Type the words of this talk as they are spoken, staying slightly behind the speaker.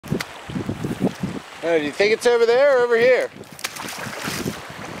Oh, do you think it's over there or over here?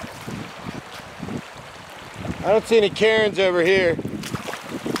 I don't see any cairns over here.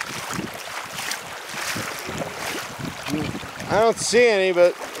 I don't see any,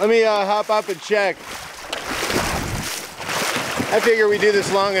 but let me hop up and check. I figure we do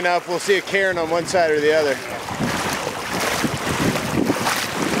this long enough, we'll see a cairn on one side or the other.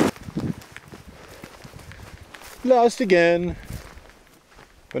 Lost again,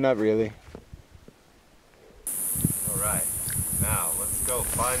 but not really. Alright, now let's go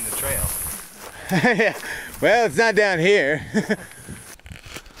find the trail. Yeah. Well, it's not down here. I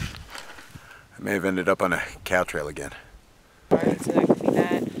may have ended up on a cow trail again. So that could be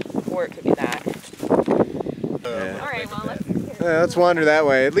that, or it could be that. Alright, well let's wander that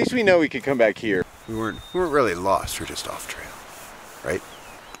way. At least we know we could come back here. We weren't really lost, we're just off trail. Right?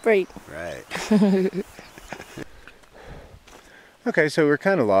 Right. Right. Okay, so we're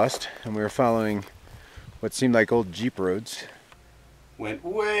kind of lost, and we were following what seemed like old Jeep roads. Went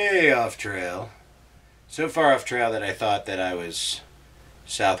way off trail. So far off trail that I thought that I was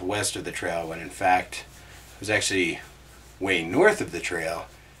southwest of the trail, when in fact I was actually way north of the trail,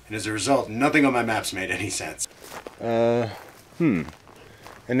 and as a result, nothing on my maps made any sense. And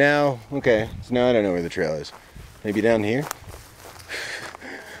now, okay, so now I don't know where the trail is. Maybe down here?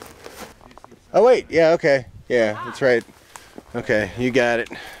 Oh wait, yeah, okay. Yeah, that's right. Okay, you got it.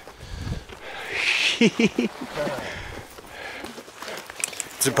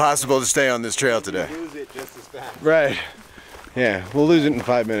 It's impossible to stay on this trail today. We'll lose it just as fast. Right. Yeah, we'll lose it in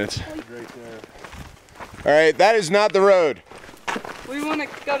 5 minutes. All right, that is not the road. we want to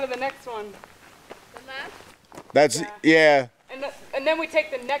go to the next one. The left? That's, yeah. And then we take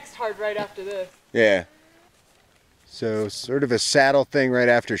the next hard right after this. Yeah. So sort of a saddle thing right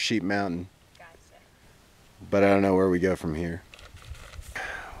after Sheep Mountain. Gotcha. But I don't know where we go from here.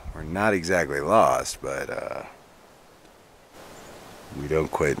 We're not exactly lost, but we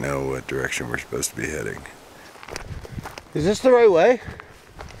don't quite know what direction we're supposed to be heading. Is this the right way?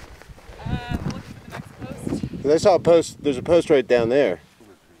 Look at the next post. 'Cause I saw a post, there's a post right down there.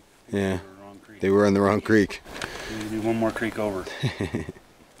 Yeah, they were on the wrong creek. We do one more creek over.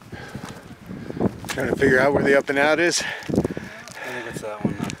 Trying to figure out where the up and out is. I think it's that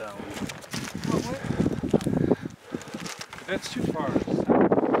one, not that one. That's too far.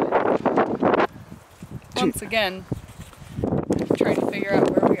 Once again, trying to figure out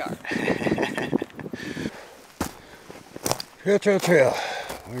where we are. Trail.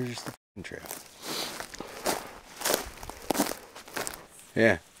 Where's the trail?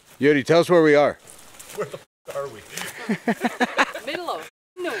 Yeah. Yodi, tell us where we are. Where the are we? Middle of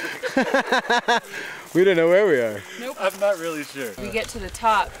nowhere. We don't know where we are. Nope. I'm not really sure. We get to the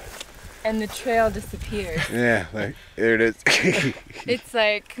top and the trail disappears. Yeah, like, there it is. It's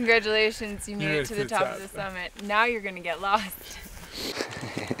like, congratulations, you made it to the top of the summit. Now you're gonna get lost.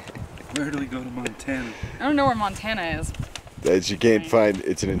 Where do we go to Montana? I don't know where Montana is. That you can't find,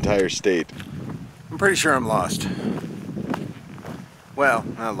 it's an entire state. I'm pretty sure I'm lost. Well,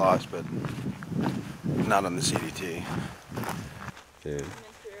 not lost, but not on the CDT. Yeah.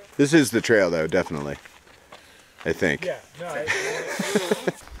 This is the trail though, definitely. I think. Yeah, no.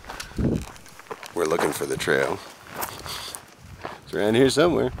 We're looking for the trail. It's around here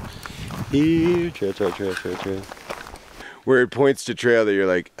somewhere. Here, trail. Where it points to trail that you're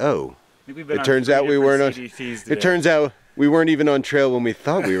like, oh. It turns out we weren't on. It turns out we weren't even on trail when we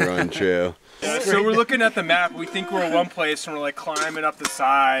thought we were on trail. So we're looking at the map, we think we're in one place and we're like climbing up the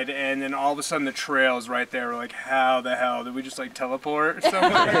side and then all of a sudden the trail is right there. We're like, how the hell? Did we just like teleport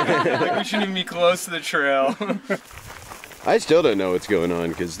somewhere? Like we shouldn't even be close to the trail. I still don't know what's going on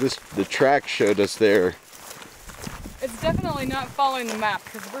because the track showed us there. It's definitely not following the map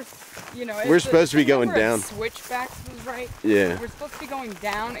because we're supposed to be going down. Switchbacks was right. Yeah. We're supposed to be going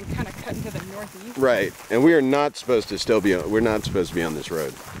down and kind of cutting to the northeast. Right, and we are not supposed to still be. We're not supposed to be on this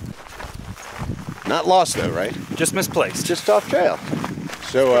road. Not lost though, right? Just misplaced. Just off trail.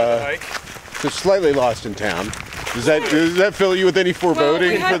 So just slightly lost in town. Does that fill you with any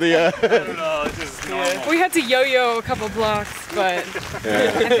foreboding for the? I don't know. It's just normal. We had to yo-yo a couple blocks, but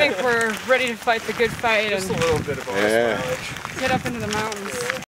Yeah. I think we're ready to fight the good fight Just and a little bit of bonus mileage. get up into the mountains.